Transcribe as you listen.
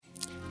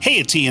Hey,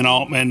 it's Ian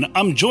Altman.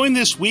 I'm joined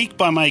this week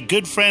by my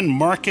good friend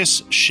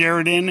Marcus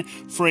Sheridan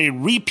for a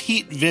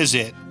repeat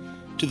visit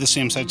to the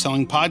Same Side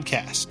Selling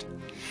podcast.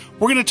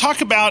 We're going to talk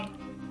about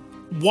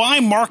why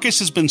Marcus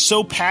has been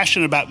so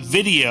passionate about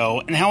video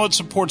and how it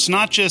supports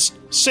not just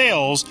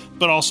sales,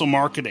 but also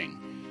marketing.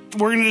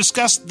 We're going to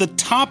discuss the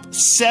top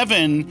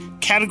 7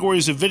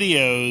 categories of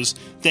videos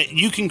that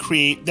you can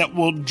create that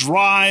will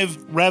drive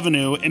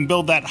revenue and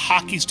build that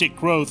hockey stick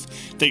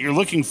growth that you're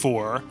looking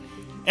for.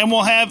 And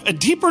we'll have a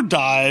deeper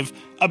dive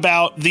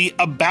about the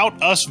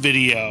About Us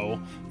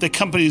video that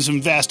companies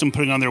invest in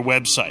putting on their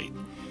website.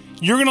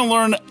 You're going to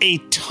learn a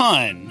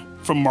ton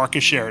from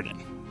Marcus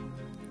Sheridan.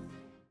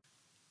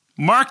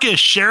 Marcus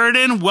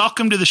Sheridan,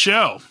 welcome to the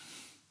show.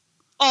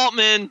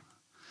 Altman,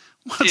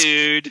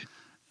 dude.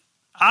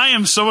 I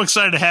am so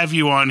excited to have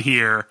you on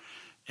here.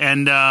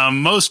 And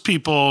most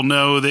people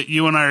know that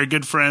you and I are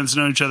good friends,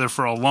 known each other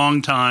for a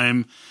long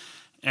time,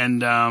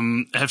 and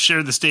have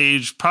shared the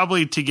stage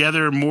probably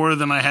together more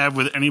than I have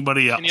with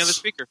anybody else. Any other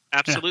speaker.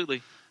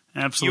 Absolutely.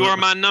 Yeah, absolutely. You are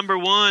my number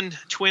one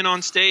twin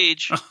on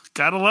stage. Oh,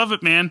 gotta love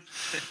it, man.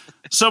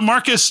 So,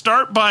 Marcus,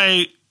 start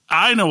by,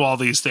 I know all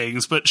these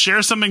things, but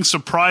share something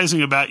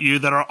surprising about you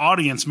that our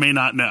audience may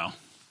not know.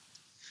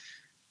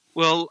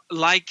 Well,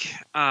 like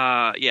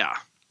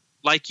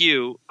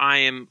you, I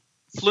am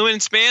fluent in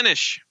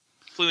Spanish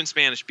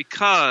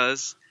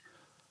because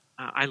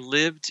I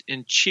lived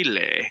in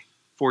Chile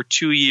for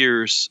 2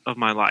 years of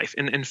my life.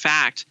 And in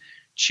fact,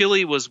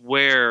 Chile was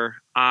where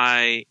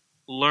I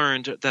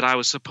learned that I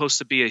was supposed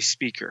to be a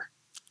speaker.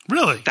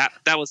 Really?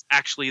 That was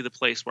actually the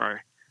place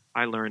where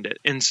I learned it.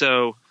 And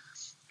so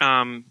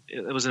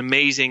it was an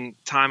amazing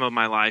time of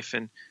my life.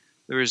 And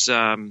there was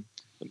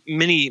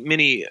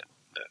many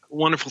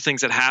wonderful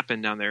things that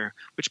happened down there,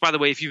 which, by the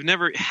way, if you've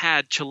never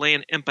had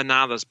Chilean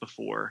empanadas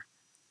before,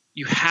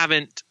 you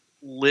haven't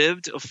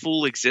lived a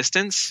full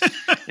existence.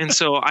 And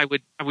so I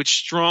would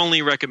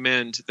strongly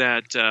recommend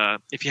that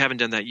if you haven't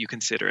done that, you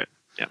consider it.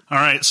 Yeah. All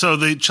right. So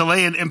the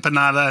Chilean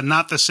empanada,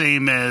 not the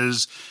same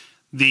as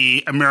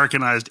the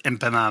Americanized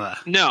empanada.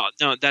 No,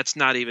 that's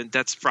not even.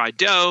 That's fried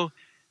dough.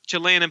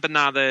 Chilean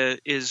empanada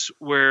is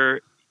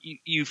where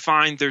you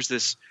find there's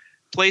this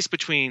place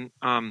between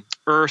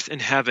earth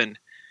and heaven,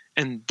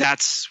 and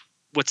that's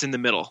what's in the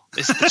middle.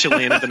 It's the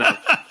Chilean empanada.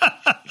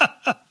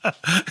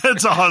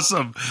 That's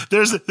awesome.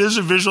 There's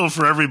a visual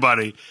for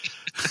everybody.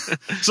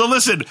 So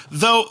listen,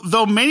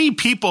 though many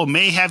people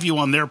may have you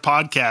on their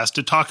podcast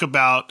to talk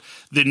about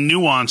the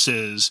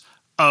nuances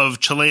of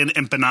Chilean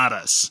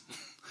empanadas.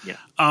 Yeah.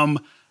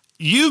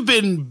 You've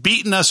been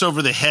beating us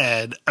over the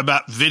head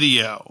about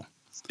video.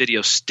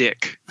 Video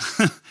stick.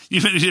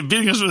 You've been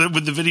beating us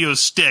with the video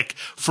stick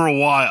for a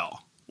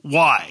while.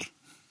 Why?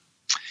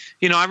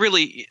 You know, I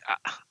really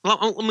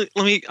I'm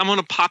going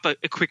to pop a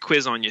quick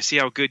quiz on you. See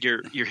how good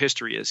your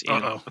history is.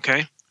 Uh-oh. Okay.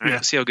 All right. Yeah.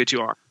 See how good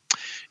you are.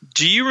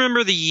 Do you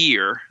remember the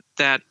year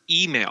that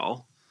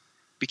email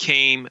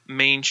became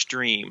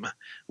mainstream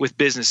with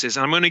businesses?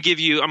 And I'm going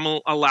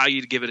to allow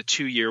you to give it a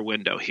 2-year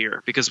window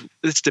here because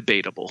it's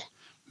debatable.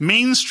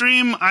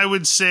 Mainstream, I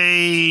would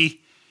say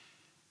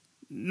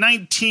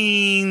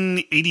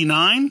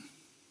 1989.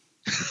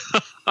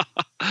 A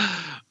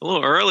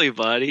little early,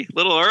 buddy. A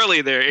little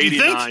early there.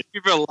 89.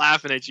 People are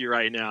laughing at you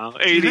right now.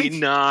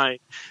 89.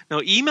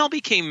 No, email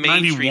became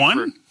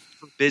mainstream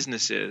for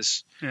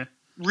businesses. Yeah.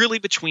 Really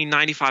between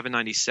 95 and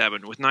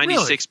 97, with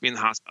 96 being the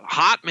hospital.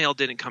 Hotmail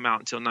didn't come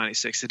out until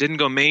 96. It didn't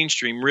go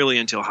mainstream really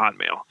until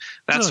Hotmail.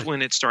 That's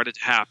when it started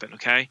to happen,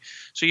 okay?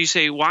 So you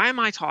say, why am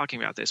I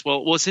talking about this?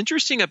 Well, what's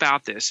interesting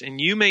about this,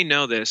 and you may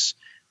know this,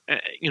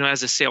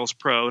 as a sales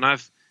pro, and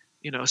I've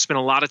spent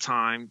a lot of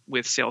time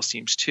with sales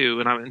teams too.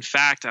 And I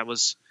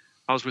was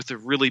with a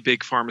really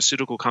big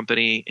pharmaceutical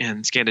company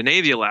in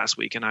Scandinavia last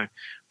week, and I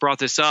brought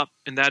this up,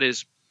 and that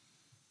is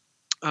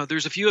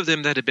there's a few of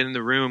them that had been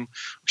been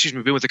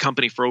with the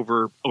company for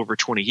over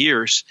 20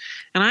 years.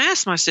 And I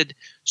asked them, I said,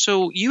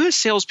 so you as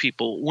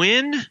salespeople,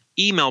 when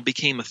email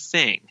became a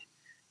thing,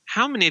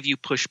 how many of you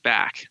pushed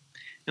back?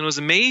 And it was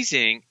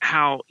amazing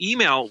how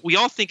email, we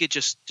all think it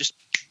just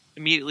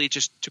immediately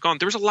just took on.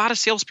 There was a lot of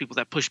salespeople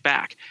that pushed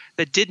back,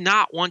 that did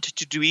not want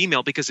to do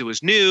email because it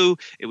was new,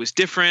 it was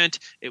different,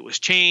 it was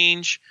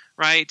change,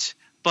 right?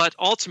 But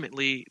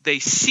ultimately they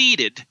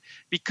ceded,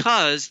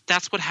 because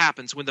that's what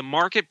happens when the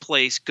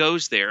marketplace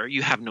goes there.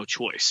 You have no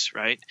choice,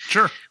 right?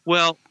 Sure.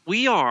 Well,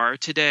 we are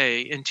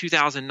today in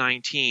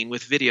 2019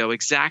 with video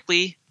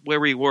exactly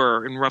where we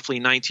were in roughly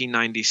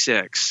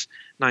 1996,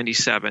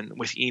 97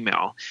 with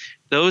email.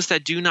 Those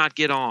that do not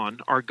get on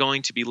are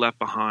going to be left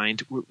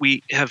behind.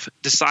 We have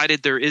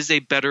decided there is a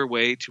better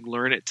way to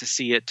learn it, to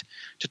see it,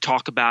 to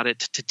talk about it,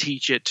 to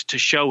teach it, to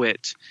show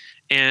it.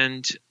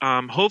 And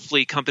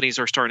hopefully companies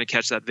are starting to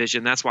catch that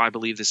vision. That's why I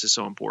believe this is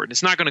so important.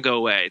 It's not going to go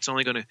away. It's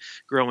only going to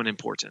grow in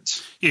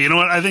importance. Yeah, you know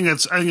what? I think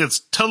that's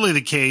totally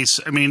the case.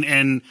 I mean,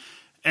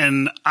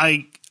 and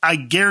I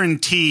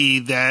guarantee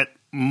that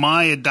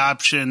my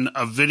adoption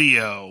of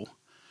video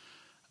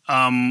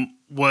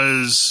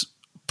was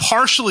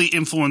partially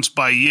influenced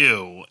by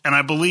you, and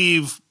I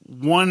believe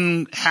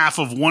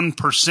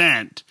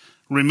 0.1%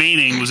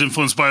 remaining was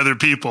influenced by other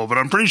people. But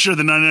I'm pretty sure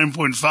the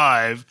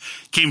 99.5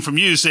 came from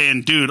you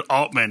saying, dude,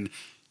 Altman,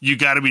 you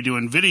got to be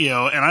doing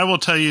video. And I will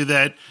tell you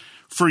that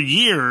for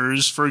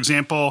years, for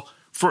example,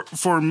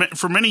 for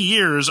many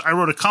years, I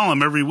wrote a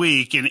column every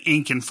week in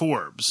Inc. and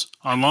Forbes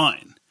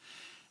online.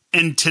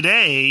 And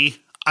today,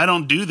 I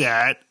don't do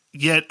that.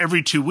 Yet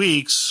every 2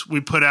 weeks,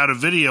 we put out a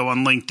video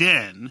on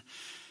LinkedIn,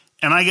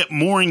 and I get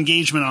more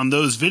engagement on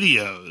those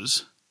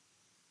videos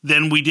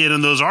than we did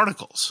in those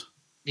articles.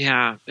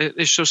 Yeah,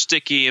 they're so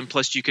sticky, and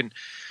plus you can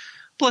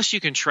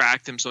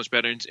track them so much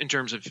better in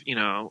terms of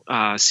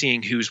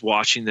seeing who's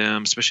watching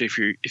them, especially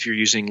if you're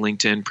using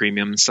LinkedIn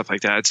Premium and stuff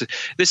like that.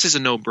 This is a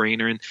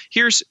no-brainer. And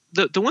here's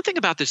the one thing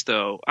about this,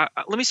 though.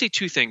 Let me say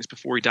two things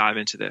before we dive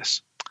into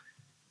this.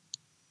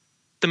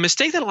 The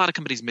mistake that a lot of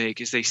companies make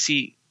is they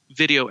see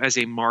video as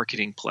a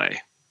marketing play.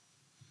 Okay.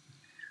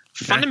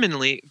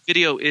 Fundamentally,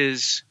 video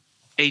is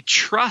a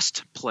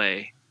trust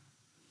play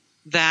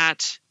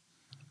that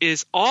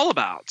is all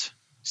about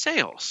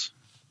sales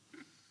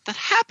that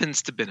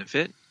happens to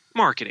benefit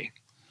marketing.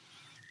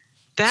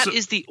 That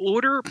is the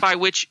order by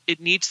which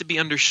it needs to be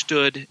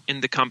understood in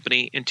the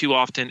company, and too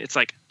often it's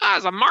like,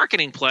 it's a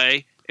marketing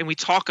play, and we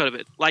talk out of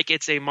it like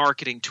it's a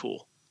marketing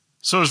tool.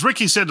 So as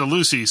Ricky said to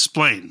Lucy,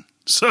 splain.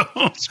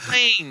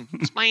 Splain,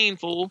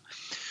 fool.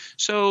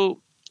 So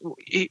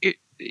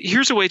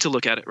here's a way to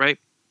look at it, right?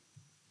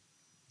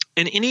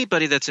 And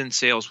anybody that's in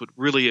sales would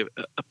really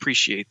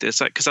appreciate this,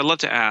 because I love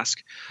to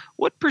ask,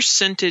 what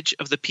percentage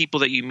of the people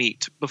that you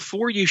meet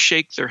before you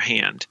shake their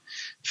hand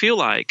feel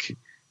like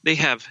they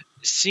have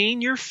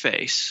seen your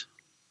face,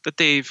 that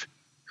they've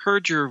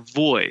heard your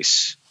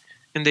voice,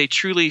 and they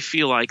truly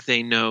feel like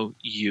they know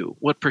you?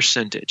 What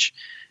percentage?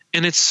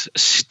 And it's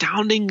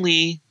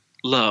astoundingly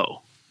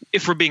low,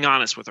 if we're being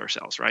honest with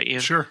ourselves, right, Ian?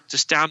 Sure. It's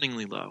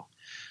astoundingly low.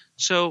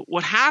 So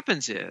what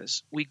happens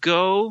is we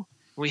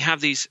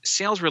have these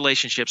sales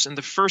relationships, and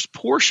the first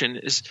portion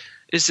is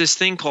this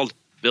thing called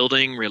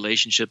building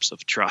relationships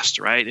of trust,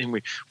 right? And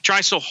we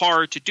try so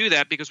hard to do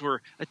that because we're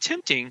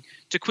attempting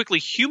to quickly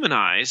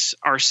humanize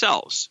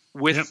ourselves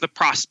with the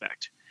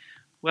prospect.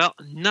 Well,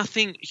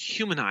 nothing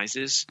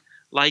humanizes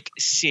like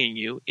seeing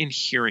you and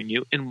hearing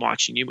you and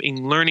watching you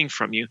and learning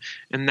from you,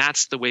 and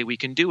that's the way we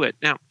can do it.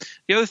 Now,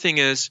 the other thing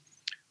is,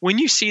 when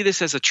you see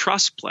this as a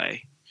trust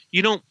play,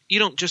 you don't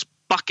just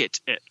bucket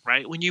it,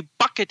 right? When you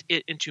bucket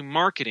it into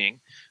marketing,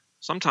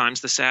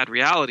 sometimes the sad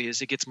reality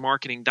is it gets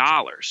marketing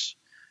dollars.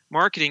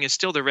 Marketing is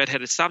still the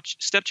redheaded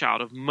stepchild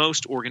of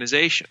most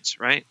organizations,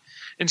 right?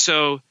 And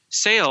so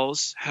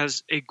sales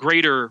has a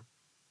greater,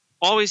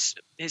 always,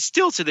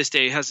 still to this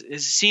day,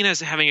 is seen as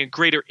having a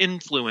greater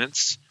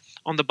influence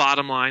on the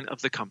bottom line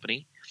of the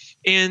company.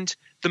 And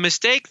the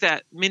mistake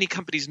that many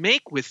companies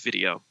make with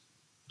video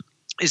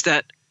is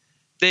that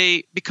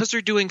because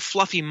they're doing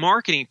fluffy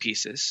marketing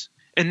pieces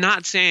and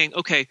not saying,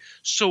 okay,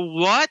 so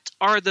what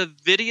are the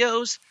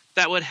videos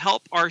that would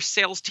help our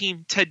sales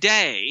team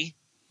today?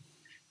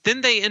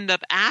 Then they end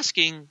up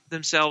asking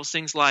themselves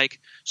things like,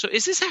 so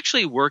is this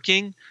actually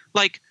working?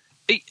 Like,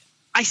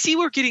 I see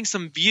we're getting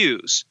some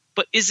views,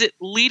 but is it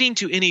leading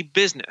to any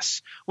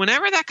business?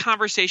 Whenever that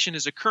conversation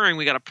is occurring,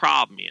 we got a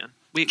problem, Ian.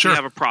 We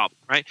have a problem,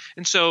 right?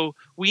 And so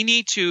we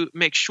need to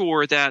make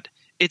sure that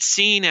it's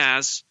seen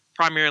as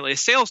primarily a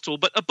sales tool,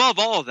 but above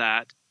all of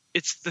that,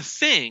 it's the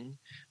thing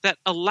that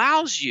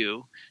allows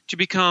you to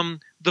become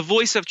the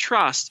voice of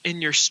trust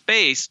in your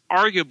space,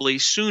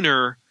 arguably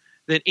sooner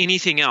than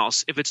anything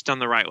else, if it's done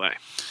the right way.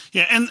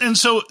 Yeah, and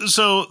so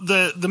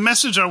the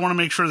message I want to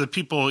make sure that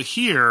people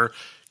hear,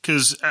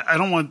 because I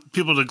don't want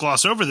people to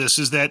gloss over this,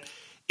 is that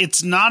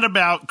it's not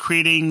about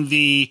creating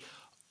the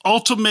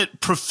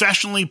ultimate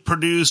professionally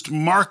produced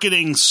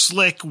marketing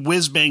slick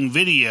whiz-bang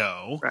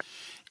video. Right.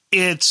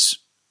 It's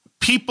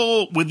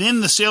people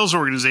within the sales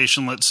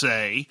organization, let's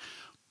say,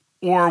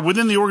 or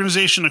within the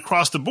organization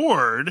across the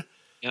board,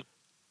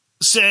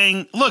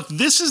 saying, look,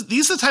 these are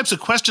the types of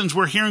questions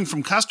we're hearing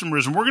from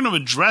customers, and we're going to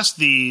address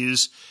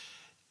these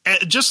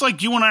just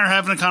like you and I are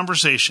having a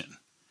conversation,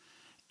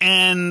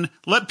 and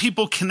let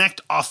people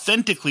connect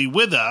authentically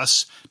with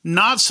us,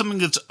 not something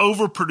that's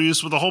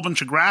overproduced with a whole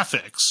bunch of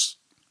graphics,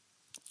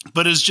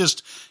 but is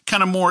just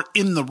kind of more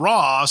in the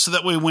raw, so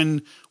that way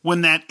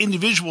when that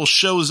individual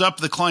shows up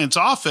at the client's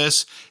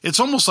office, it's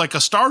almost like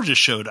a star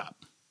just showed up.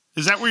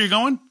 Is that where you're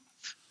going?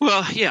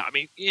 Well, yeah, I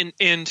mean,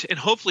 and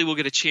hopefully we'll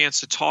get a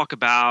chance to talk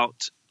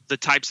about the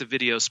types of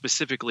videos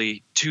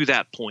specifically to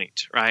that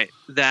point, right,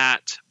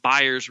 that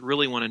buyers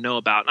really want to know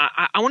about. And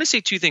I want to say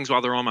two things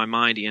while they're on my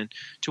mind, Ian,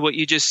 to what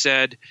you just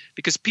said,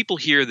 because people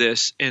hear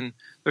this and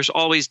there's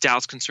always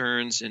doubts,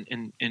 concerns,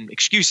 and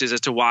excuses as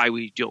to why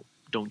we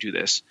don't do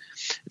this.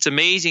 It's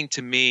amazing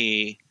to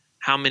me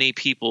how many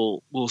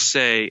people will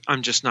say,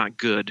 I'm just not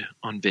good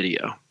on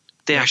video.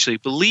 They actually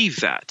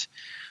believe that.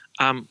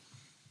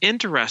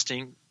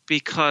 Interesting.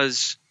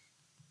 Because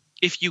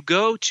if you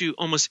go to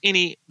almost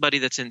anybody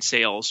that's in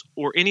sales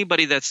or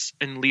anybody that's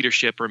in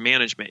leadership or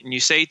management, and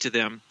you say to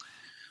them,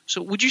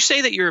 so would you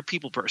say that you're a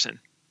people person?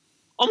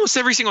 almost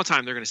every single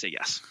time they're going to say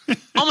yes.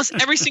 Almost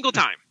every single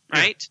time,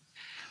 right? Yeah.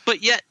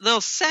 But yet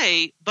they'll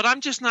say, but I'm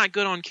just not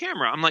good on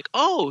camera. I'm like,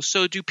 oh,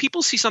 so do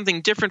people see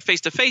something different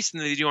face to face than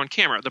they do on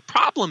camera? The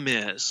problem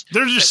is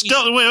they're just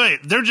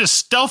they're just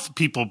stealth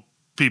people.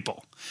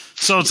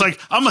 So it's like,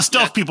 I'm a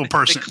stealth people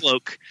person. The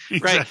cloak,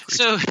 right?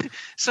 Exactly.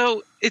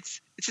 So it's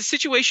a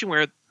situation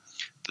where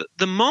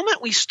the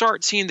moment we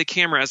start seeing the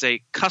camera as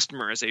a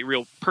customer, as a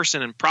real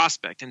person and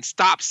prospect, and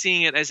stop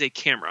seeing it as a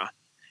camera,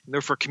 and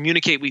therefore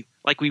communicate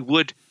like we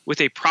would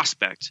with a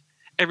prospect,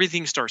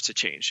 everything starts to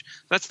change.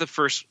 That's the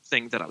first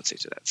thing that I would say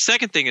to that.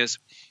 Second thing is,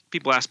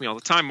 people ask me all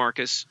the time,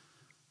 Marcus,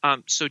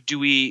 so do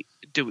we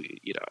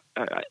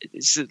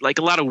it's like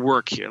a lot of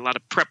work here, a lot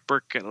of prep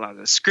work, a lot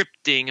of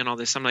scripting and all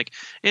this. I'm like,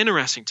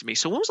 interesting to me.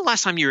 So when was the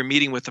last time you were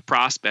meeting with a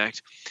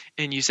prospect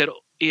and you said,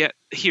 oh, yeah,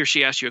 he or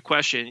she asked you a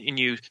question and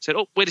you said,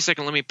 oh, wait a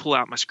second, let me pull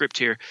out my script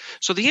here.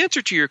 So the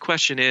answer to your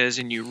question is,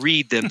 and you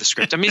read them the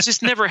script. I mean, it's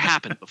just never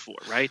happened before,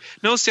 right?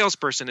 No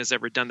salesperson has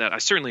ever done that. I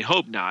certainly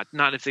hope not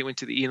if they went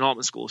to the Ian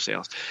Altman School of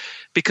Sales,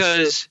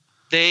 because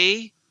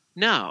they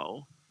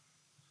know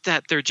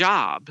that their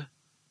job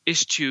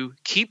is to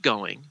keep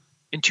going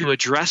and to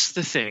address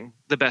the thing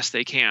the best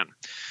they can,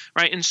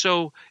 right? And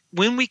so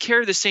when we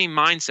carry the same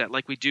mindset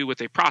like we do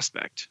with a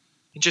prospect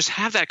and just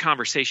have that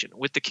conversation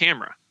with the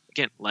camera,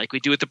 again, like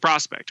we do with the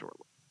prospect or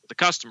the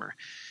customer,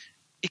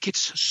 it gets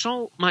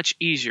so much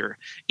easier.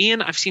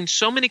 Ian, I've seen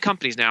so many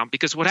companies now,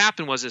 because what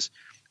happened was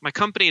my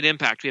company at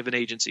Impact, we have an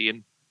agency,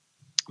 and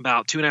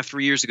about 2.5,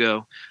 3 years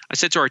ago, I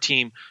said to our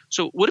team,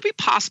 so would it be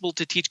possible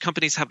to teach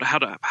companies how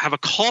to have a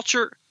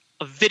culture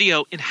of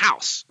video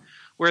in-house,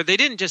 where they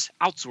didn't just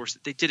outsource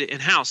it, they did it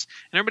in-house?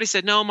 And everybody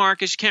said, no,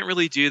 Marcus, you can't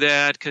really do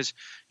that because,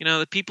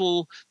 the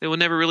people, they will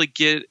never really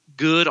get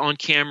good on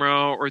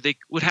camera, or they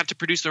would have to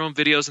produce their own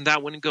videos and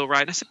that wouldn't go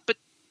right. And I said, but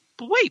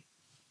wait,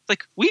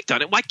 like, we've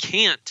done it. Why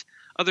can't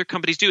other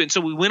companies do it? And so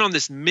we went on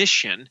this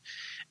mission,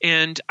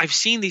 and I've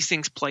seen these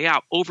things play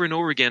out over and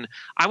over again.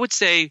 I would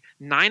say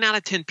 9 out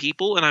of 10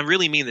 people, and I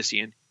really mean this,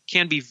 Ian,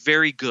 can be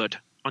very good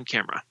on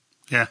camera.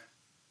 Yeah.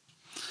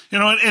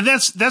 And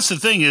that's the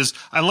thing is,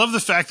 I love the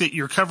fact that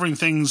you're covering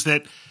things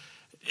that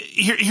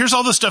here's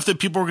all the stuff that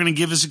people are going to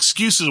give as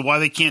excuses why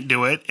they can't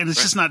do it, and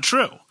it's just not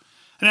true.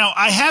 Now,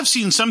 I have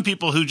seen some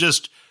people who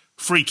just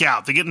freak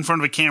out. They get in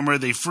front of a camera,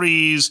 they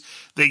freeze,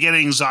 they get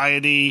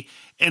anxiety,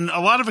 and a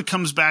lot of it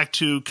comes back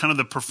to kind of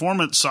the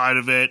performance side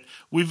of it.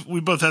 We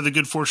both had the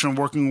good fortune of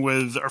working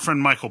with our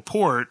friend Michael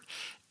Port,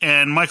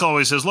 and Michael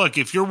always says, look,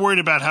 if you're worried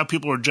about how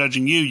people are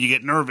judging you, you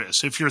get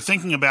nervous. If you're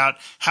thinking about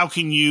how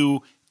can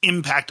you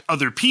impact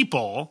other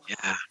people,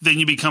 then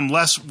you become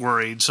less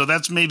worried. So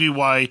that's maybe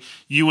why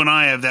you and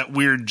I have that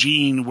weird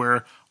gene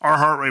where our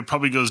heart rate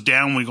probably goes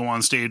down when we go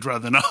on stage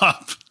rather than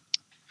up.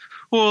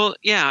 Well,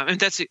 yeah, and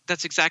that's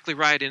exactly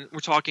right. And we're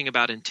talking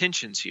about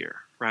intentions here,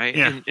 right?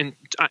 Yeah.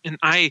 And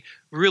I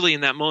really,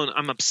 in that moment,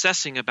 I'm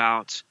obsessing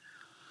about,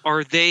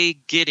 are they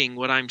getting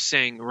what I'm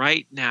saying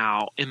right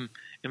now? Am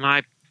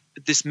I,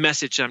 this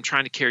message that I'm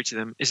trying to carry to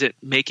them, is it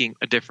making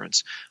a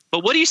difference?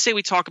 But what do you say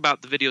we talk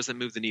about the videos that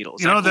move the needle?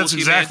 That's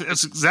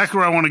exactly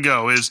where I want to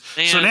go.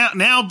 So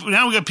now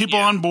we got people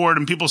on board,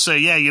 and people say,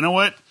 yeah, you know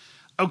what?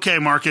 Okay,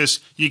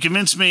 Marcus, you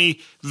convinced me.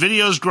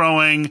 Video's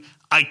growing.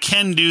 I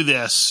can do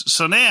this.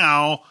 So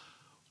now,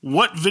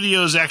 what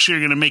videos actually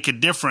are going to make a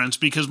difference?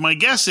 Because my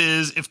guess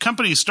is, if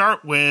companies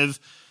start with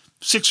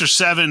 6 or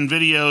 7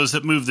 videos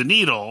that move the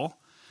needle,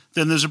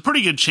 then there's a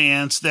pretty good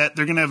chance that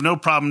they're going to have no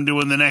problem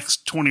doing the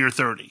next 20 or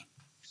 30.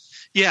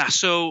 Yeah,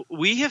 so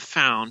we have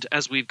found,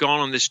 as we've gone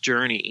on this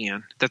journey,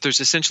 Ian, that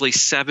there's essentially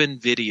 7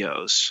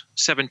 videos,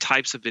 7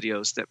 types of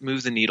videos that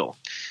move the needle.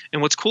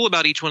 And what's cool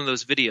about each one of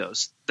those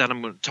videos that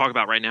I'm going to talk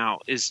about right now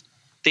is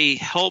they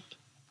help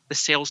the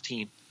sales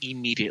team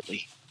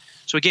immediately.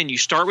 So again, you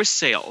start with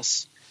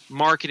sales.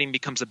 Marketing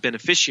becomes a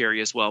beneficiary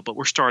as well, but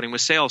we're starting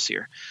with sales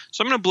here.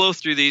 So I'm going to blow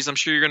through these. I'm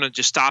sure you're going to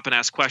just stop and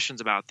ask questions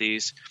about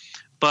these,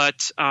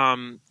 but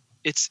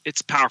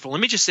it's powerful. Let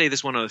me just say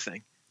this one other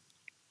thing.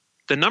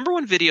 The number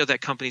one video that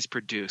companies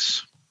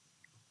produce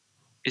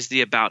is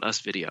the About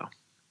Us video.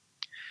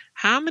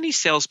 How many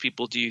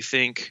salespeople do you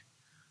think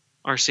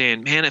are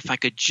saying, man, if I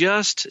could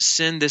just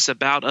send this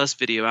About Us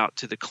video out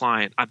to the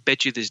client, I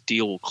bet you this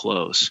deal will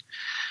close?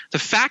 The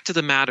fact of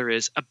the matter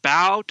is,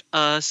 About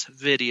Us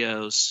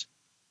videos,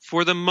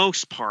 for the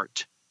most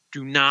part,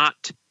 do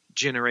not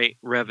generate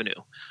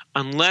revenue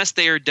unless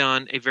they are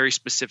done a very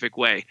specific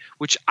way,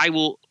 which I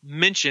will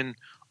mention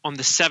on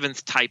the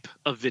 7th type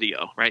of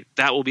video, right?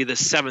 That will be the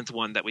 7th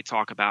one that we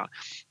talk about.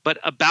 But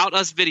About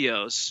Us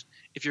videos,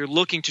 if you're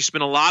looking to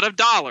spend a lot of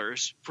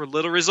dollars for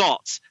little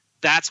results,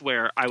 that's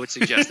where I would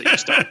suggest that you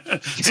start.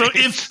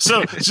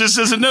 So just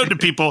as a note to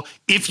people,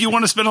 if you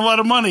want to spend a lot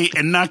of money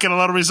and not get a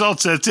lot of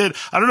results, that's it.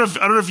 I don't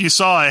know if you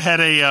saw, I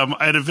had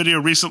a video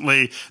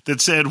recently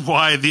that said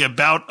why the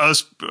About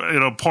Us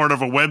part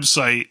of a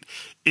website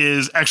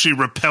is actually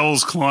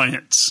repels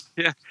clients.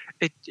 Yeah.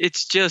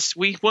 It's just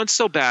we want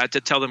so bad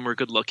to tell them we're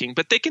good looking,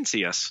 but they can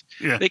see us.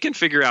 Yeah. They can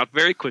figure out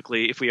very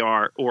quickly if we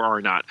are or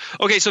are not.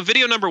 Okay, so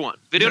video number one.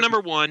 Number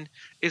one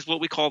is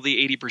what we call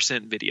the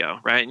 80% video,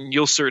 right? And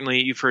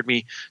you've heard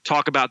me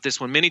talk about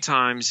this one many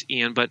times,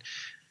 Ian. But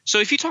so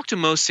if you talk to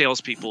most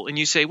salespeople and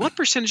you say, what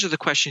percentage of the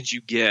questions you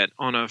get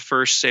on a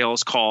first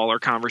sales call or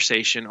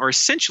conversation are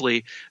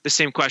essentially the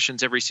same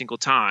questions every single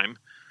time,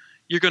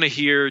 you're going to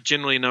hear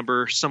generally a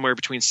number somewhere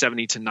between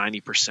 70 to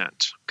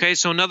 90%. Okay,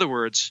 so in other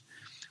words,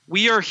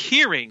 we are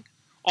hearing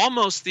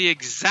almost the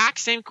exact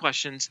same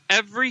questions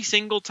every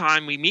single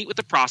time we meet with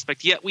the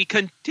prospect, yet we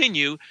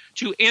continue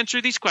to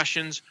answer these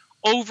questions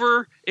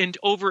over and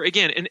over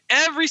again. And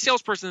every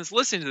salesperson that's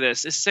listening to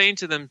this is saying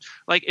to them,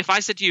 like if I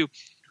said to you,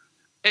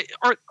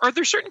 are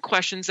there certain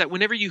questions that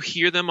whenever you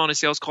hear them on a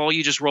sales call,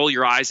 you just roll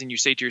your eyes and you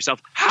say to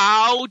yourself,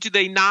 how do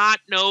they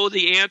not know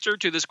the answer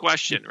to this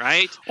question,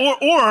 right?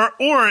 Or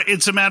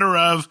it's a matter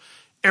of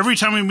every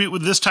time we meet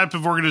with this type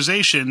of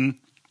organization,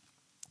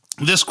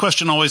 this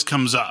question always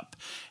comes up.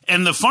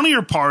 And the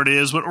funnier part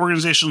is what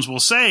organizations will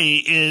say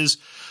is,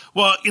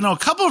 well, a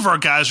couple of our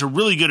guys are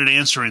really good at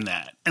answering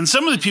that. And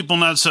some of the people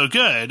not so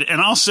good.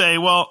 And I'll say,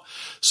 well,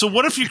 so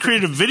what if you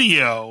create a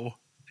video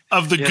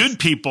of the good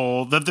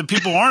people that the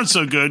people aren't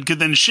so good could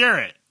then share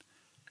it?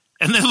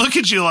 And they look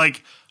at you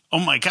like, oh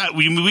my God,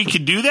 we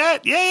could do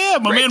that? Yeah.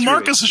 My man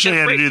Marcus will show you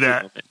how to do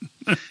that.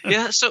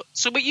 Yeah. So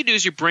what you do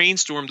is you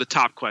brainstorm the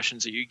top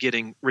questions that you're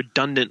getting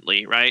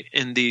redundantly, right,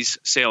 in these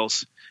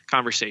sales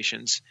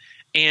conversations.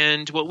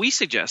 And what we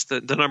suggest,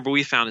 the number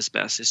we found is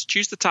best, is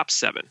choose the top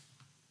 7.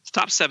 The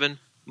top 7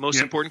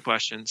 most important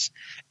questions.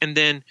 And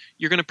then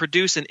you're going to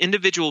produce an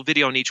individual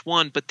video on each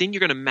one, but then you're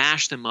going to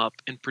mash them up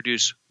and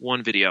produce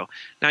one video.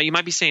 Now, you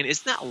might be saying,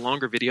 isn't that a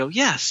longer video?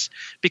 Yes,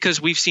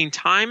 because we've seen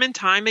time and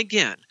time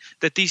again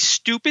that these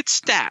stupid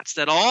stats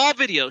that all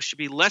videos should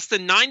be less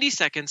than 90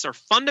 seconds are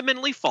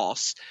fundamentally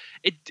false.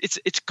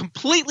 It's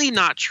completely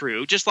not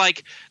true. Just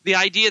like the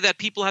idea that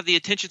people have the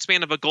attention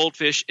span of a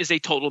goldfish is a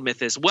total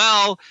myth as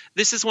well.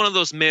 This is one of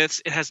those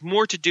myths. It has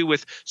more to do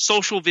with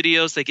social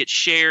videos that get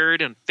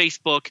shared on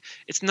Facebook.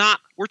 It's not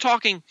 – we're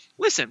talking –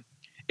 listen,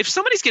 if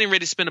somebody's getting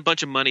ready to spend a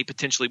bunch of money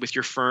potentially with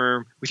your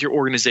firm, with your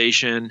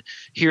organization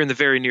here in the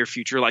very near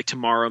future, like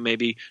tomorrow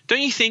maybe,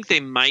 don't you think they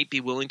might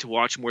be willing to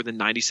watch more than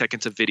 90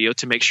 seconds of video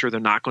to make sure they're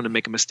not going to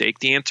make a mistake?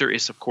 The answer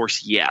is, of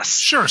course, yes.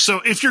 Sure. So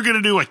if you're going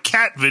to do a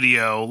cat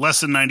video,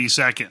 less than 90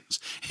 seconds.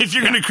 If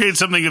you're going to create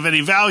something of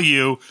any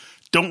value,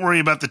 don't worry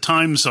about the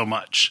time so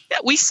much. Yeah,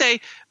 we say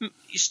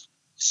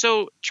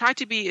so try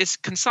to be as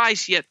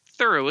concise yet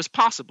thorough as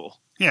possible.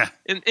 Yeah.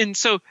 And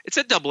so it's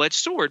a double-edged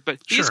sword,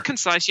 but be as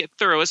concise yet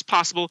thorough as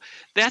possible.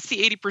 That's the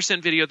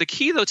 80% video. The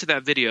key, though, to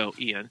that video,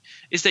 Ian,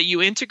 is that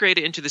you integrate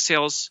it into the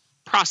sales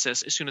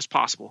process as soon as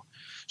possible.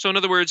 So in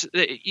other words,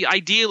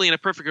 ideally in a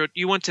perfect world,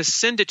 you want to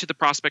send it to the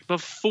prospect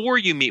before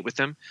you meet with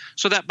them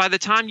so that by the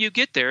time you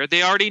get there,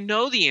 they already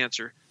know the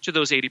answer to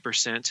those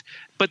 80%,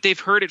 but they've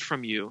heard it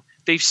from you.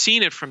 They've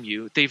seen it from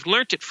you. They've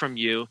learned it from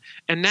you.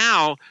 And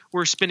now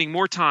we're spending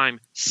more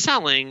time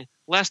selling,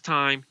 less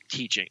time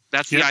teaching.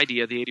 That's the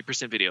idea of the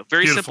 80% video.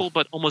 Very simple,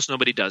 but almost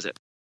nobody does it.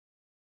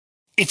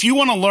 If you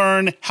want to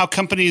learn how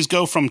companies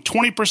go from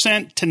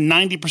 20% to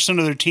 90%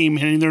 of their team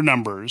hitting their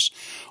numbers,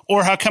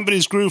 or how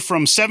companies grew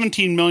from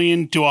 17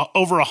 million to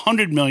over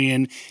 100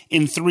 million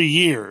in 3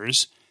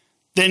 years,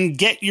 then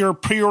get your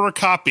pre-order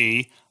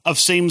copy of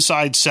Same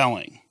Side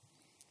Selling.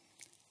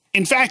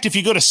 In fact, if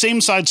you go to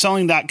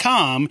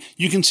samesideselling.com,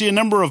 you can see a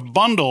number of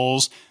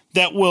bundles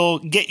that will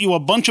get you a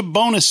bunch of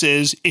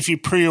bonuses if you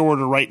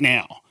pre-order right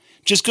now.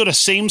 Just go to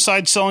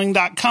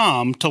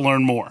samesideselling.com to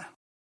learn more.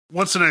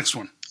 What's the next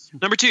one?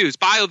 Number 2 is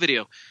bio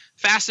video.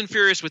 Fast and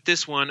furious with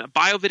this one. A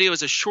bio video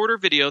is a shorter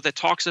video that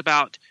talks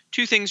about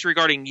 2 things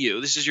regarding you.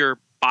 This is your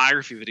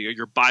biography video,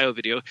 your bio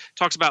video. It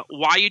talks about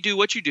why you do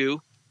what you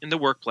do in the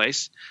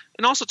workplace,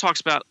 and also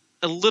talks about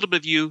a little bit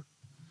of you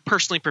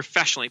personally,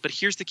 professionally. But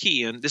here's the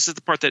key, and this is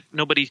the part that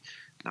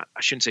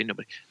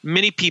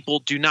many people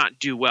do not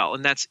do well,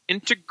 and that's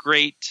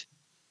integrate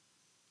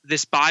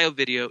this bio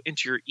video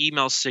into your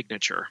email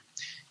signature.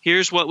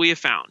 Here's what we have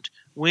found.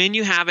 When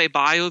you have a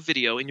bio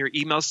video in your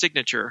email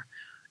signature,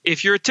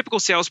 if you're a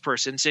typical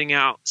salesperson sending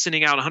out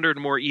 100 or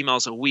more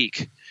emails a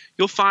week,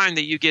 you'll find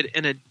that you get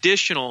an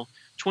additional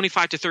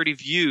 25 to 30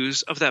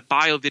 views of that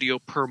bio video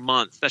per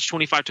month. That's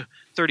 25 to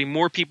 30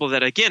 more people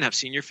that, again, have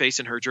seen your face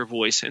and heard your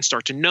voice and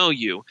start to know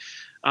you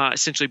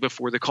essentially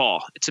before the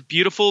call. It's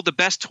the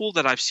best tool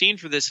that I've seen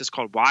for this is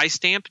called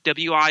WiseStamp,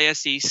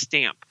 W-I-S-E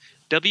Stamp.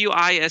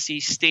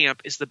 WISE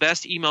Stamp is the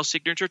best email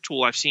signature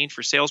tool I've seen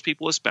for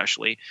salespeople,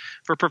 especially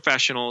for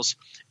professionals.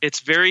 It's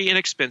very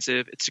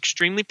inexpensive. It's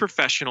extremely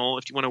professional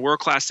if you want a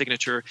world-class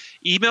signature.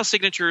 Email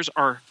signatures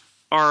are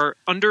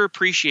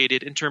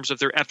underappreciated in terms of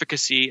their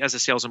efficacy as a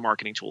sales and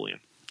marketing tool.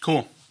 Ian.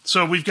 Cool.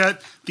 So we've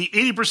got the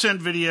 80%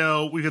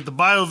 video, we've got the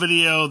bio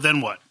video,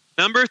 then what?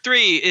 Number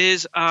 3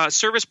 is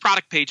service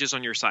product pages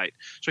on your site.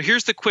 So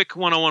here's the quick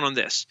 101 on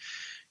this.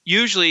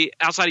 usually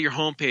outside of your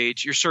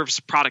homepage, your service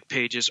product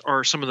pages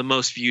are some of the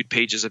most viewed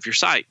pages of your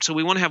site. So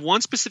we want to have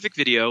one specific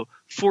video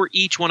for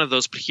each one of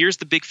those. But here's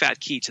the big fat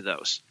key to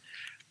those.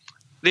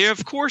 They,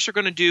 of course, are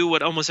going to do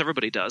what almost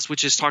everybody does,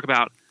 which is talk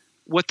about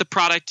what the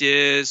product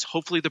is,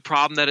 hopefully the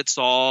problem that it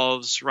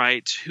solves,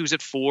 right? Who's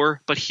it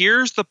for? But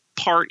here's the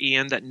part,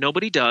 Ian, that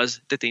nobody does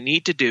that they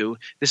need to do.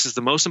 This is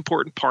the most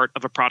important part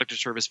of a product or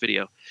service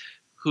video.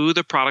 Who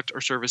the product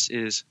or service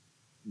is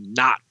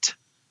not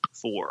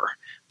for.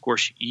 Of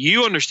course,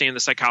 you understand the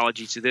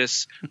psychology to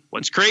this.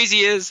 What's crazy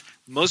is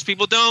most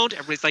people don't.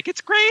 Everybody's like,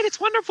 it's great, it's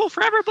wonderful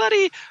for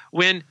everybody.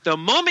 When the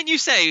moment you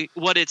say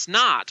what it's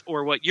not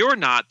or what you're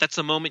not, that's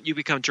the moment you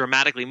become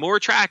dramatically more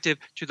attractive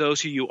to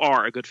those who you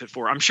are a good fit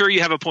for. I'm sure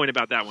you have a point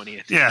about that one,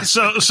 Ian. Yeah,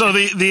 so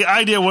the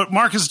idea, what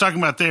Marcus is talking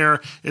about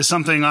there is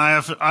something I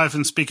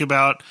often speak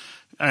about,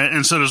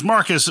 and so does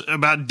Marcus,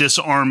 about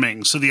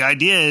disarming. So the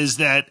idea is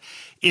that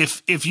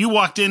if you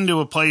walked into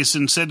a place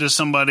and said to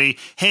somebody,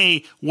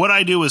 hey, what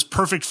I do is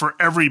perfect for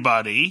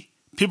everybody,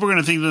 people are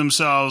going to think to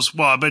themselves,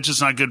 well, I bet you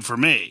it's not good for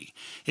me.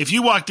 If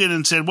you walked in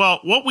and said,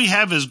 well, what we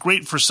have is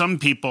great for some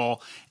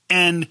people,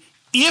 and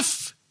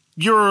if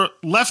you're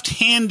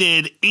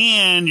left-handed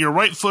and your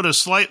right foot is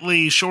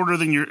slightly shorter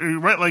than your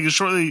right leg is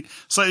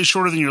slightly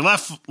shorter than your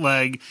left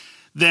leg,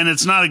 then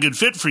it's not a good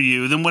fit for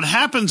you. Then what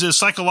happens is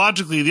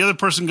psychologically the other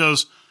person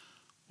goes,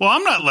 well,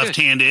 I'm not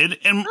left-handed,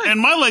 and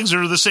my legs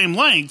are the same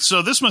length,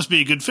 so this must be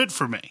a good fit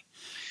for me.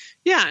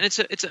 Yeah, and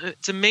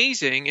it's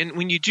amazing. And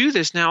when you do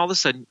this, now all of a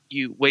sudden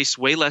you waste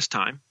way less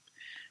time,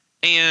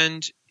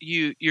 and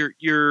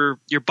your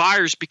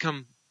buyers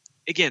become,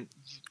 again,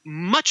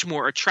 much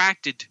more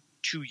attracted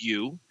to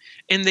you,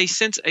 and they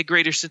sense a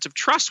greater sense of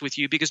trust with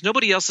you because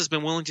nobody else has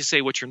been willing to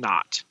say what you're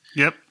not.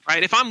 Yep.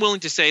 Right? If I'm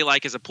willing to say,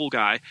 like, as a pool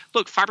guy,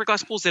 look,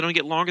 fiberglass pools, they don't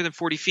get longer than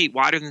 40 feet,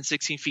 wider than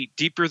 16 feet,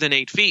 deeper than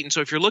 8 feet. And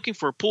so if you're looking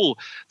for a pool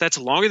that's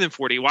longer than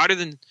 40, wider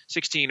than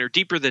 16, or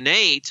deeper than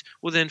 8,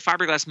 well, then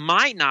fiberglass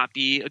might not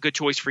be a good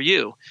choice for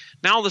you.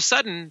 Now, all of a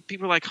sudden,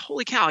 people are like,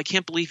 holy cow, I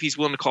can't believe he's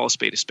willing to call a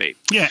spade a spade.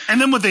 Yeah, and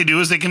then what they do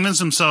is they convince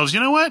themselves, you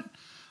know what?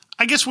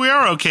 I guess we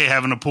are okay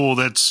having a pool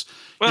that's,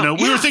 well,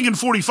 we were thinking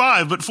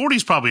 45, but 40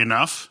 is probably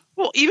enough.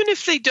 Well, even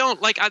if they don't,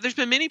 like, there's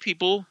been many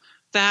people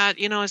that,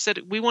 I said,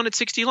 we wanted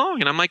 60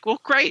 long. And I'm like, well,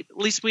 great. At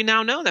least we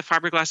now know that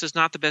fiberglass is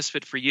not the best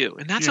fit for you.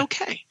 And that's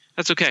okay.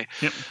 That's okay.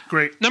 Yep,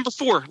 great. Number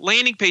 4,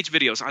 landing page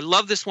videos. I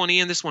love this one,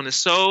 Ian. This one is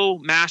so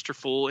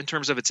masterful in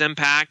terms of its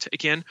impact.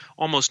 Again,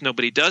 almost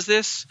nobody does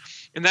this.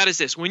 And that is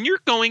this. When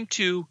you're going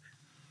to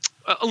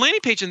a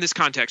landing page in this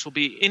context will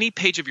be any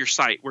page of your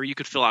site where you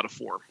could fill out a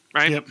form,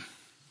 right? Yep.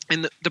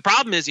 And the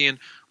problem is, Ian,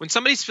 when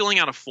somebody's filling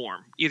out a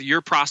form, either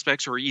your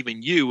prospects or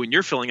even you, when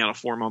you're filling out a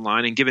form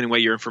online and giving away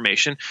your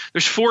information,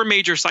 there's 4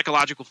 major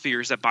psychological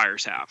fears that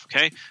buyers have,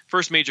 okay?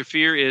 First major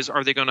fear is,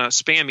 are they going to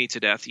spam me to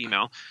death,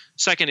 email?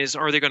 Second is,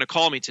 are they going to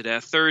call me to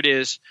death? Third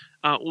is,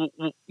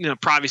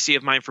 privacy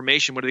of my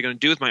information. What are they going to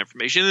do with my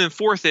information? And then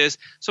fourth is,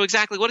 so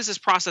exactly what is this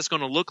process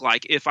going to look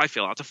like if I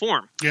fill out the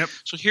form? Yep.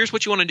 So here's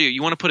what you want to do.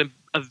 You want to put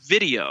a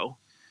video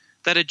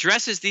that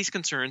addresses these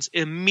concerns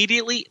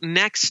immediately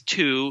next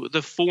to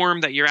the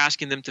form that you're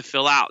asking them to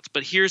fill out.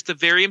 But here's the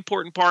very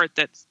important part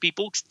that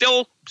people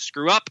still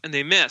screw up and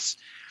they miss.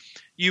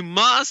 You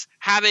must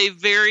have a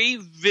very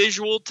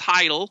visual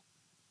title,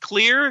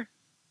 clear,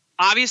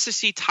 obvious to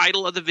see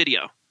title of the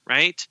video,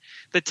 right?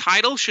 The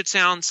title should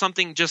sound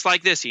something just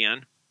like this,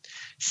 Ian.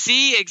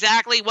 See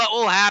exactly what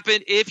will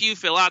happen if you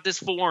fill out this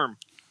form.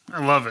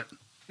 I love it.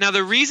 Now,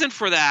 the reason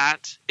for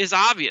that is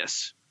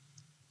obvious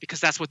because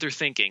that's what they're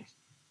thinking.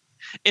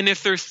 And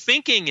if they're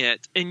thinking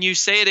it and you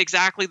say it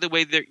exactly the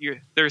way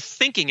they're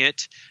thinking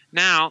it,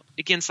 now,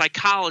 again,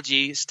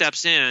 psychology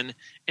steps in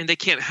and they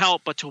can't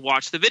help but to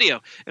watch the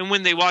video. And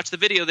when they watch the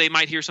video, they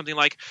might hear something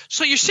like,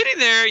 so you're sitting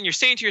there and you're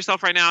saying to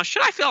yourself right now,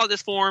 should I fill out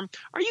this form?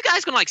 Are you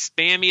guys going to like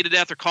spam me to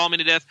death or call me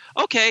to death?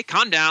 Okay,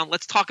 calm down.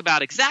 Let's talk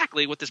about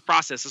exactly what this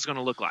process is going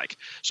to look like.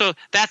 So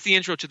that's the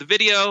intro to the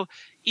video.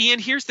 Ian,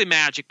 here's the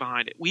magic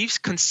behind it.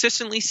 We've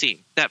consistently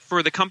seen that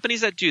for the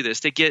companies that do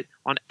this, they get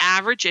on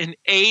average an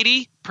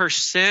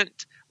 80%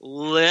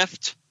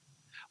 lift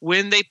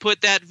when they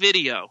put that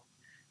video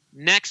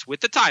next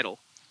with the title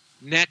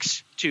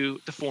next to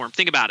the form.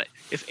 Think about it.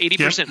 If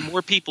 80%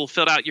 more people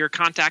filled out your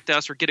contact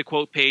us or get a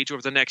quote page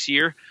over the next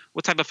year,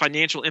 what type of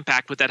financial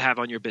impact would that have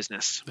on your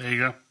business? There you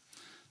go.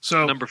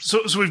 So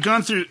we've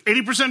gone through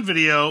 80%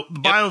 video, the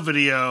bio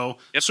video,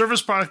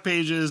 service product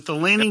pages, the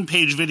landing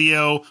page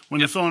video when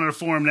you're filling out a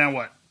form. Now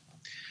what?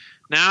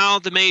 Now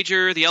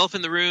the elephant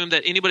in the room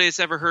that anybody that's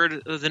ever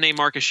heard of the name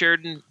Marcus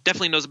Sheridan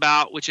definitely knows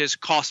about, which is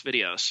cost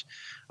videos.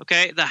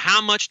 Okay,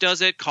 how much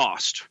does it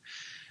cost?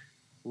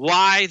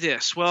 Why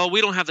this? Well, we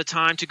don't have the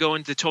time to go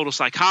into the total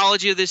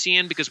psychology of this,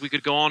 Ian, because we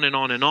could go on and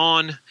on and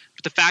on.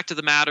 But the fact of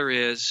the matter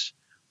is,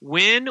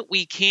 when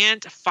we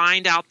can't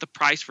find out the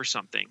price for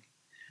something,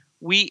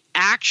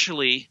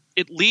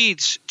 it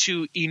leads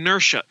to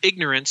inertia.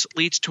 Ignorance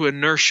leads to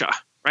inertia,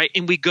 right?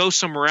 And we go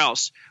somewhere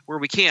else where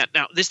we can't.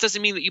 Now, this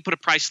doesn't mean that you put a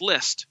price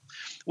list.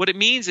 What it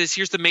means is,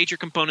 here's the major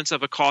components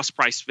of a cost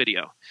price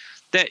video.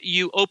 that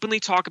you openly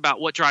talk about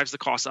what drives the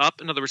cost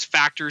up. In other words,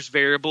 factors,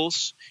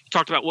 variables. You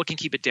talked about what can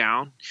keep it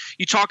down.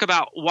 You talk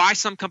about why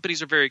some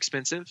companies are very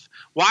expensive,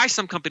 why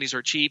some companies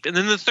are cheap. And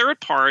then the third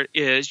part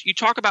is you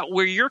talk about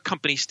where your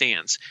company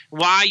stands,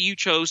 why you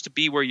chose to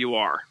be where you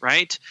are,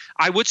 right?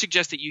 I would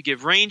suggest that you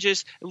give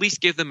ranges, at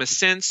least give them a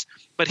sense.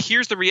 But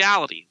here's the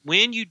reality.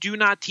 When you do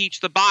not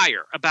teach the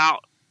buyer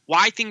about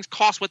why things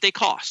cost what they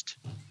cost,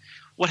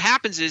 what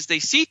happens is they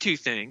see two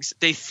things,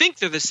 they think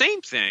they're the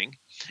same thing,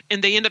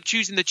 and they end up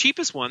choosing the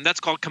cheapest one. That's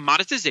called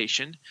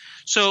commoditization.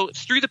 So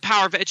through the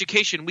power of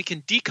education, we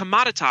can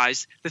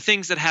decommoditize the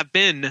things that have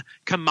been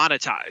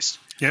commoditized,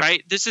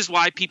 right? This is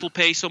why people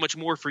pay so much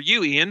more for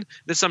you, Ian,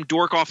 than some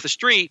dork off the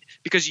street,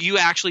 because you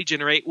actually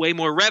generate way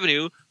more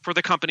revenue for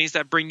the companies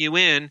that bring you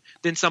in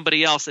than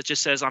somebody else that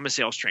just says, I'm a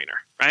sales trainer,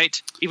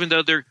 right? Even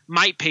though they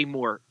might pay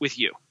more with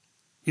you.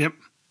 Yep,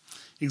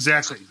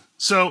 exactly.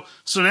 So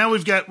now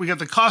we've got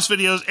the cost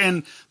videos,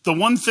 and the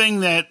one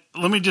thing that,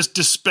 let me just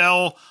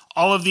dispel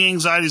all of the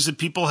anxieties that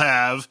people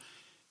have,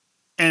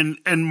 and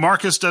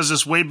Marcus does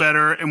this way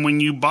better, and when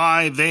you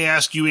buy, they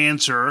ask, you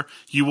answer,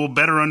 you will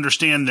better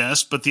understand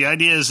this, but the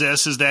idea is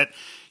that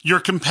your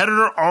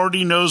competitor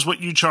already knows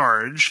what you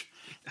charge,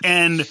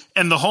 and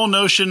the whole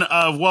notion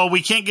of, well,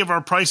 we can't give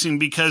our pricing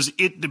because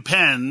it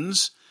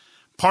depends,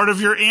 part of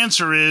your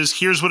answer is,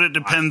 here's what it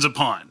depends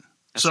upon.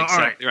 That's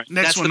exactly right.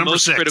 Next That's one, the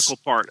most 6. critical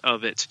part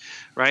of it,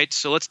 right?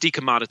 So let's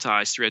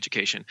decommoditize through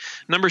education.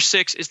 Number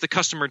 6 is the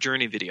customer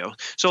journey video.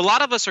 So a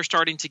lot of us are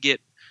starting to get,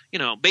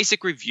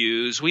 basic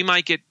reviews. We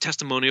might get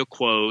testimonial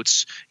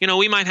quotes.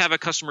 We might have a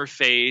customer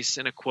face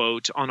and a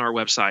quote on our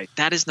website.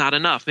 That is not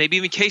enough. Maybe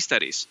even case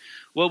studies.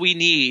 What we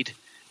need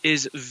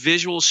is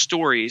visual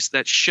stories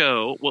that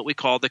show what we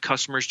call the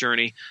customer's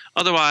journey,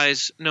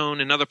 otherwise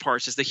known in other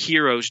parts as the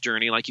hero's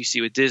journey, like you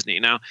see with Disney.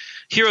 Now,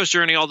 hero's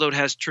journey, although it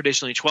has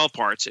traditionally 12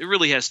 parts, it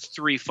really has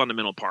 3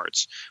 fundamental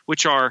parts,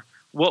 which are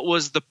what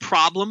was the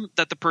problem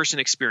that the person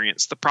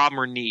experienced, the problem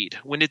or need?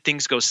 When did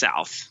things go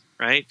south?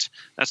 Right?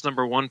 That's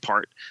number 1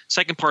 part.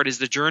 Second part is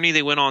the journey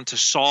they went on to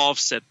solve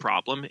said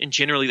problem, and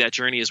generally that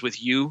journey is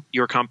with you,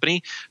 your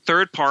company.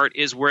 Third part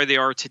is where they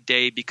are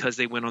today because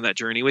they went on that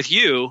journey with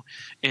you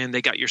and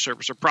they got your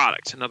service or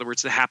product. In other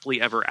words, the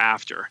happily ever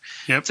after.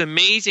 Yep. It's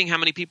amazing how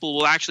many people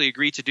will actually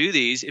agree to do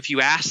these if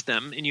you ask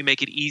them and you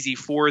make it easy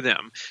for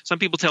them. Some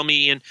people tell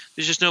me, Ian,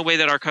 there's just no way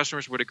that our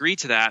customers would agree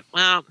to that.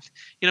 Well,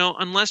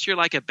 unless you're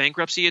like a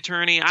bankruptcy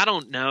attorney, I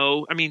don't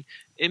know. I mean,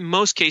 in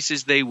most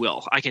cases they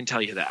will. I can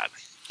tell you that.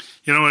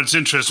 It's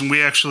interesting.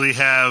 We actually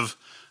have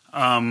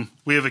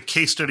a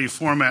case study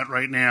format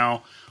right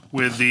now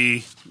with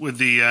the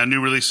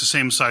new release of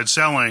Same Side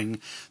Selling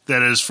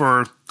that is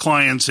for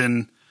clients,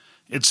 and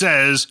it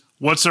says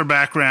what's their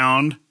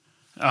background.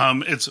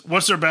 It's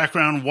what's their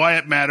background, why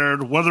it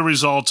mattered, what are the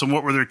results, and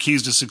what were their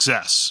keys to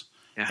success.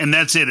 Yeah. And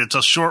that's it. It's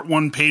a short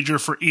 1-pager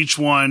for each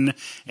one.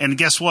 And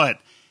guess what?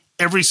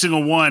 Every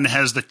single one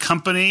has the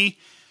company,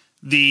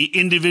 the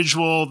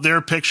individual,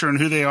 their picture, and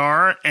who they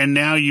are, and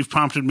now you've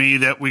prompted me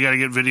that we got to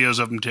get videos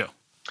of them too.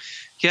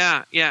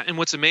 Yeah. And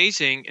what's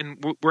amazing,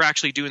 and we're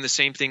actually doing the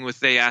same thing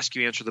with They Ask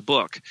You Answer the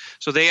Book.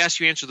 So They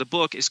Ask You Answer the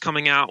Book is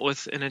coming out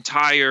with an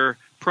entire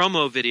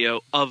promo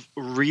video of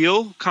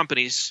real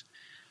companies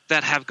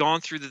that have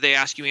gone through the They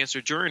Ask You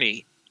Answer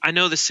journey. I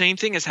know the same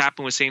thing has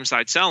happened with Same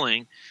Side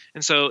Selling,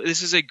 and so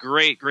this is a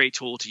great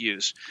tool to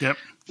use. Yep.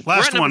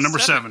 Last one, number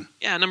 7.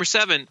 Yeah, number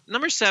 7.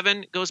 Number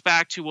 7 goes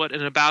back to what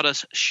an About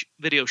Us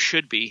video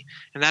should be,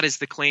 and that is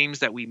the claims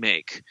that we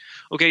make.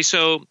 Okay,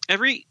 so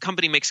every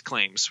company makes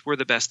claims. We're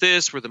the best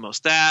this, we're the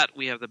most that,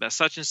 we have the best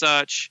such and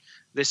such,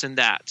 this and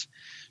that.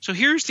 So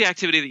here's the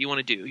activity that you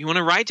want to do. You want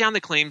to write down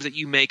the claims that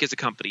you make as a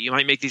company. You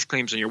might make these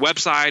claims on your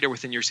website or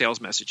within your sales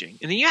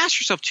messaging. And then you ask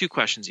yourself 2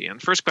 questions, Ian.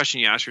 The first question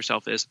you ask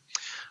yourself is,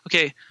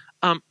 okay,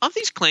 of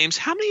these claims,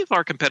 how many of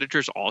our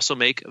competitors also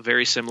make a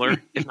very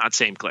similar, if not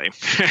same claim,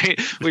 right?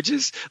 Which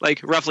is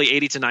like roughly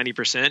 80 to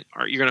 90%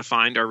 you're going to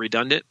find are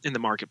redundant in the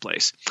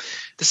marketplace.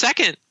 The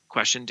second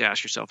question to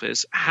ask yourself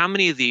is, how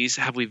many of these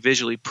have we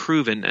visually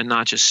proven and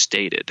not just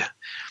stated?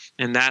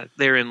 And that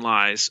therein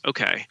lies,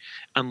 okay,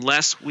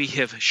 unless we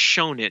have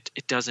shown it,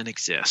 it doesn't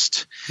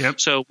exist.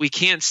 Yep. So we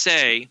can't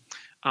say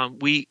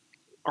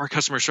our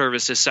customer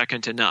service is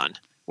second to none.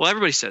 Well,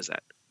 everybody says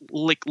that.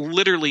 Like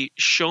literally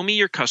show me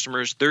your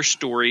customers, their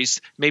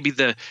stories, maybe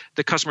the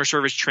customer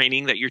service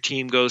training that your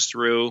team goes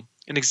through,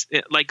 and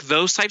like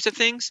those types of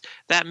things.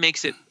 That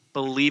makes it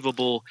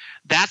believable.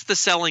 That's the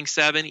selling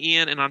 7,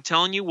 Ian. And I'm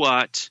telling you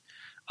what,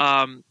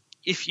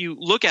 if you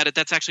look at it,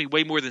 that's actually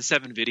way more than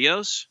 7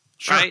 videos,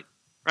 sure.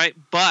 Right?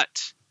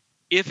 But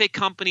if a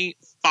company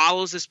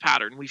follows this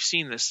pattern, we've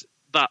seen this,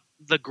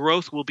 the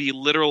growth will be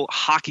literal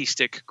hockey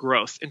stick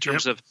growth in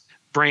terms of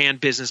brand,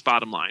 business,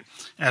 bottom line.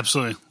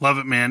 Absolutely. Love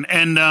it, man.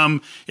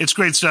 And it's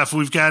great stuff.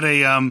 We've got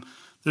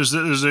there's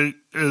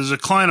a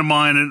client of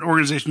mine, an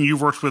organization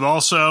you've worked with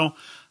also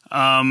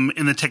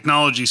in the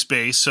technology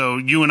space. So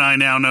you and I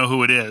now know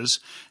who it is.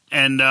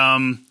 And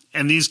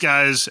these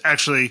guys,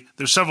 actually,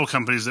 there's several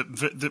companies that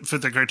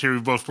fit the criteria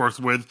we've both worked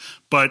with,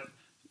 but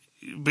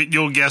but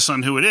you'll guess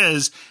on who it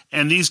is.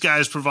 And these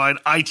guys provide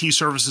IT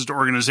services to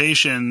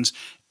organizations,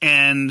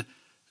 and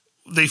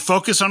they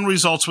focus on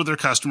results with their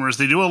customers.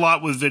 They do a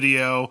lot with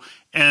video,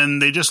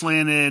 and they just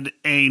landed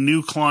a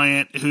new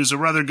client who's a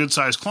rather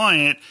good-sized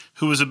client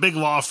who was a big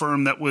law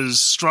firm that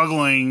was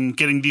struggling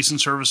getting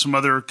decent service from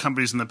other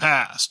companies in the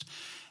past.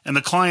 And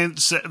the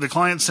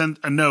client sent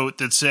a note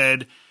that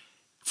said,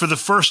 for the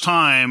first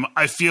time,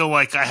 I feel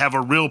like I have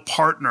a real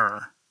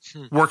partner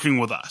working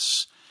with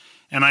us.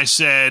 And I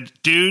said,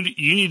 dude,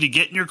 you need to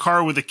get in your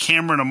car with a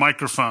camera and a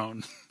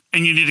microphone,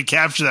 and you need to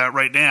capture that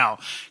right now,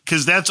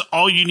 because that's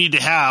all you need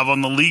to have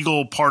on the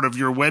legal part of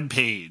your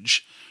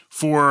webpage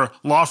for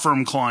law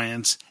firm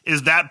clients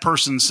is that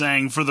person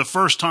saying, for the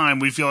first time,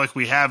 we feel like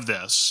we have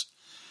this,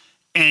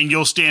 and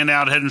you'll stand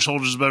out head and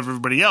shoulders above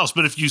everybody else.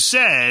 But if you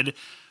said,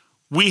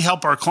 we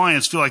help our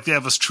clients feel like they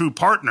have a true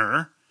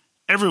partner,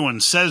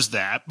 everyone says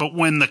that. But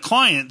when the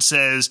client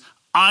says,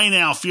 I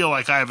now feel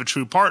like I have a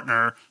true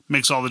partner,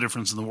 makes all the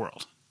difference in the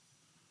world.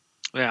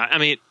 Yeah, I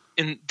mean,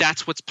 and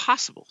that's what's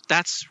possible.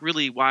 That's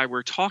really why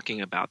we're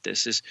talking about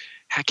this, is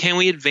how can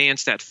we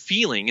advance that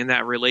feeling in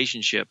that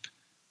relationship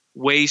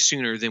way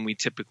sooner than we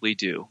typically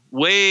do,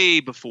 way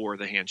before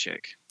the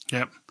handshake.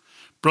 Yep.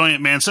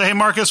 Brilliant, man. So, hey,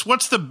 Marcus,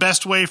 what's the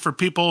best way for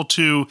people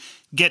to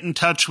get in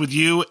touch with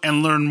you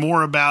and learn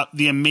more about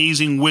the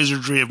amazing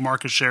wizardry of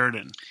Marcus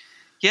Sheridan?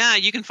 Yeah,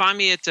 you can find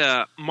me at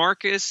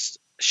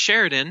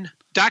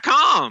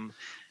marcussheridan.com.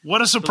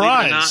 What a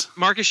surprise.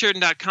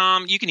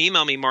 MarcusSheridan.com. You can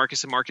email me,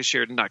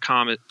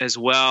 Marcus@MarcusSheridan.com as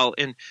well.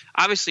 And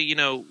obviously, you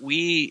know,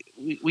 we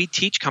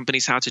teach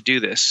companies how to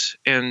do this.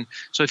 And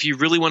so if you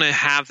really want to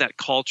have that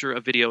culture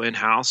of video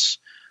in-house,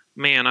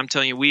 man, I'm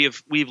telling you,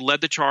 we've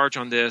led the charge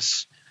on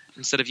this.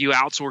 Instead of you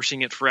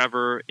outsourcing it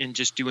forever and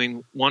just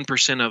doing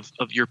 1%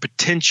 of your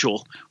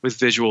potential with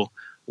visual,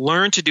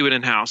 learn to do it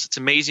in-house. It's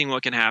amazing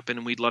what can happen,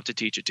 and we'd love to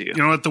teach it to you.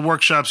 You know what? The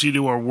workshops you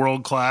do are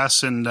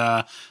world-class, and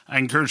I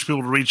encourage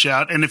people to reach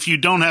out. And if you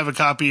don't have a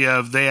copy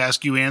of They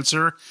Ask You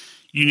Answer,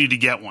 you need to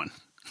get one.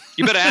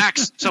 You better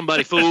ask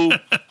somebody, fool. All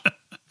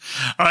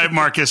right,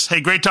 Marcus.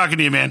 Hey, great talking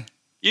to you, man.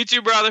 You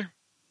too, brother.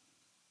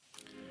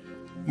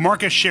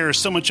 Marcus shares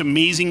so much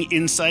amazing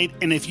insight,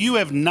 and if you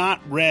have not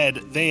read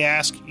They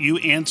Ask You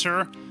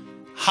Answer,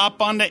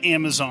 hop onto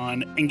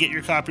Amazon and get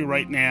your copy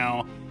right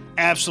now.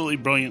 Absolutely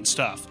brilliant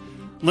stuff.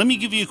 Let me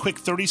give you a quick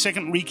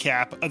 30-second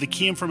recap of the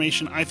key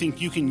information I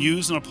think you can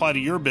use and apply to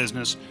your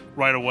business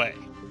right away.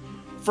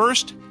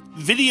 First,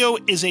 video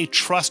is a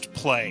trust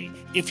play.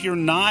 If you're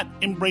not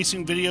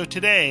embracing video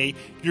today,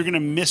 you're going to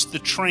miss the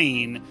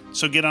train,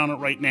 so get on it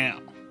right now.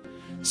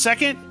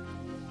 Second,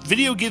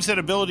 video gives that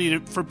ability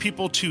for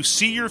people to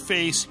see your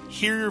face,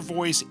 hear your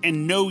voice,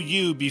 and know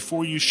you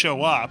before you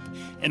show up,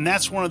 and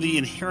that's one of the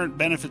inherent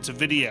benefits of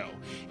video.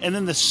 And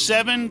then the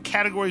 7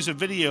 categories of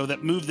video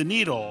that move the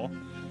needle,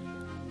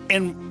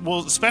 and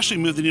will especially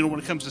move the needle when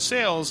it comes to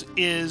sales,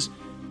 is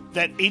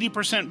that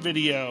 80%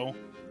 video,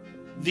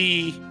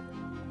 the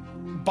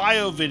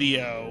bio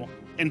video,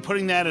 and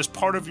putting that as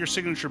part of your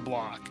signature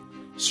block,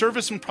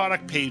 service and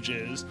product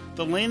pages,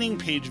 the landing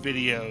page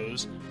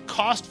videos,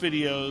 cost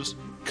videos,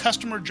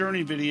 customer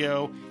journey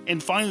video,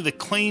 and finally the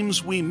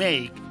claims we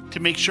make to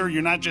make sure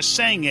you're not just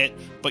saying it,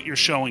 but you're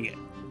showing it.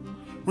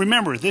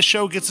 Remember, this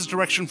show gets its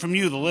direction from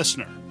you, the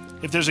listener.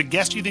 If there's a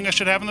guest you think I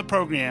should have on the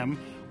program,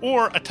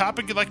 or a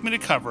topic you'd like me to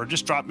cover,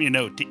 just drop me a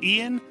note to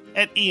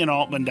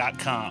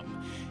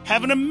ian@ianaltman.com.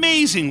 Have an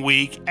amazing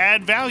week,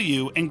 add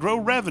value, and grow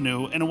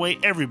revenue in a way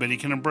everybody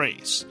can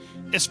embrace,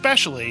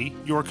 especially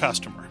your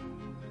customers.